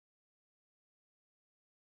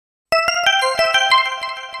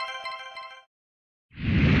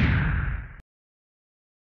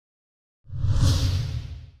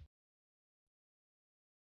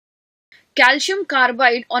calcium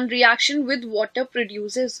carbide on reaction with water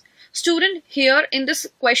produces? Student, here in this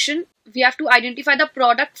question, we have to identify the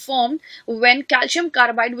product formed when calcium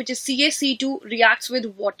carbide, which is CaC2, reacts with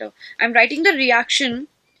water. I'm writing the reaction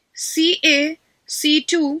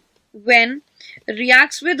CaC2 when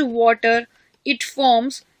reacts with water, it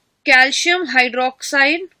forms calcium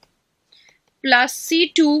hydroxide plus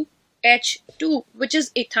C2H2, which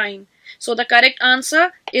is ethine. So the correct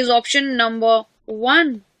answer is option number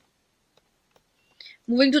 1.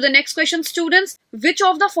 Moving to the next question, students. Which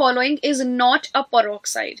of the following is not a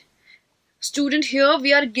peroxide? Student, here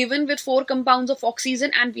we are given with 4 compounds of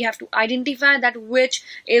oxygen and we have to identify that which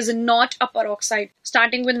is not a peroxide.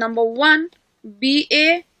 Starting with number 1,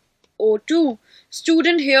 BaO2.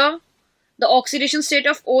 Student, here the oxidation state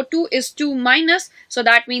of O2 is 2-, so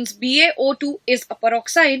that means BaO2 is a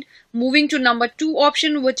peroxide. Moving to number 2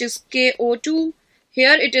 option, which is KO2.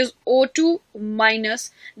 Here it is O2-,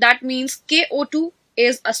 that means KO2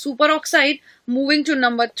 is a superoxide. Moving to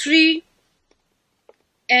number 3,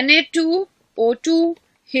 Na2O2.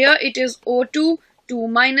 Here it is O2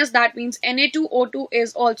 2-, that means Na2O2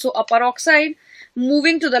 is also a peroxide.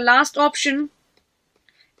 Moving to the last option,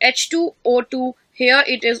 H2O2. Here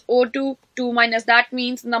it is O2 2-, that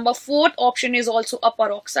means number 4th option is also a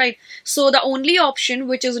peroxide. So the only option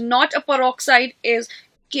which is not a peroxide is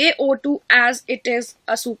KO2, as it is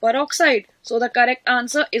a superoxide. So the correct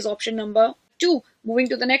answer is option number 2. Moving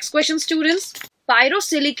to the next question, students.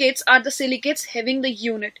 Pyrosilicates are the silicates having the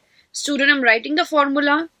unit. Student, I'm writing the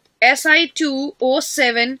formula.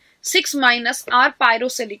 Si2O7 6- are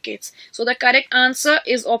pyrosilicates. So the correct answer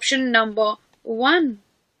is option number 1.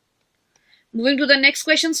 Moving to the next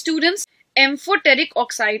question, students. Amphoteric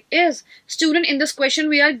oxide is. Student, in this question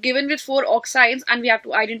we are given with 4 oxides and we have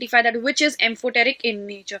to identify that which is amphoteric in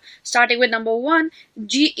nature. Starting with number 1,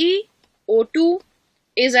 GeO2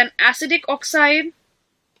 is an acidic oxide.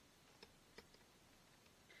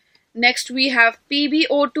 Next we have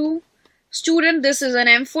PbO2. Student, this is an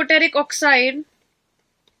amphoteric oxide.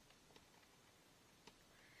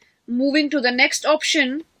 Moving to the next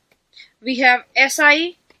option, we have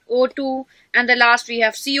SiO2 and the last we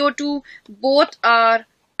have CO2. Both are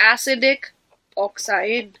acidic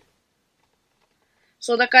oxide.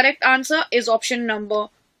 So the correct answer is option number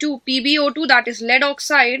 2. PbO2, that is lead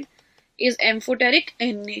oxide, is amphoteric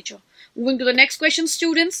in nature. Moving to the next question,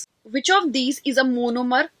 students. Which of these is a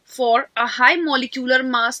monomer for a high molecular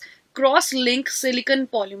mass cross-link silicon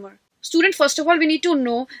polymer? Student, first of all, we need to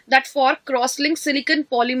know that for cross-link silicon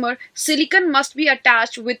polymer, silicon must be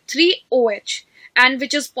attached with 3 OH, and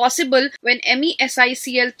which is possible when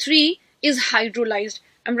MeSiCl3 is hydrolyzed.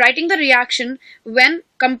 I'm writing the reaction when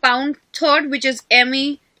compound third, which is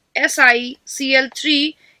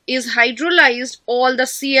MeSiCl3, is hydrolyzed. All the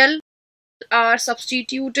Cl are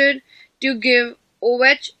substituted to give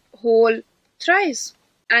OH whole thrice,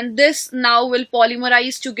 and this now will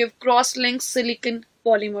polymerize to give cross-linked silicon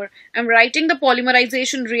polymer. I'm writing the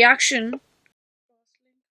polymerization reaction.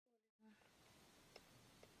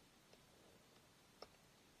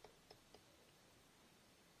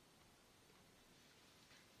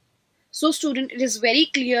 So student, it is very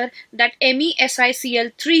clear that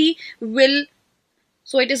MeSiCl3 will.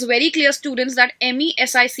 So it is very clear, students, that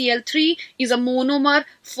MeSiCl3 is a monomer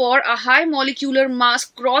for a high molecular mass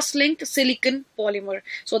cross-linked silicon polymer.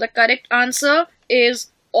 So the correct answer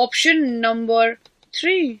is option number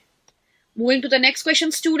 3. Moving to the next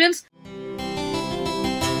question, students.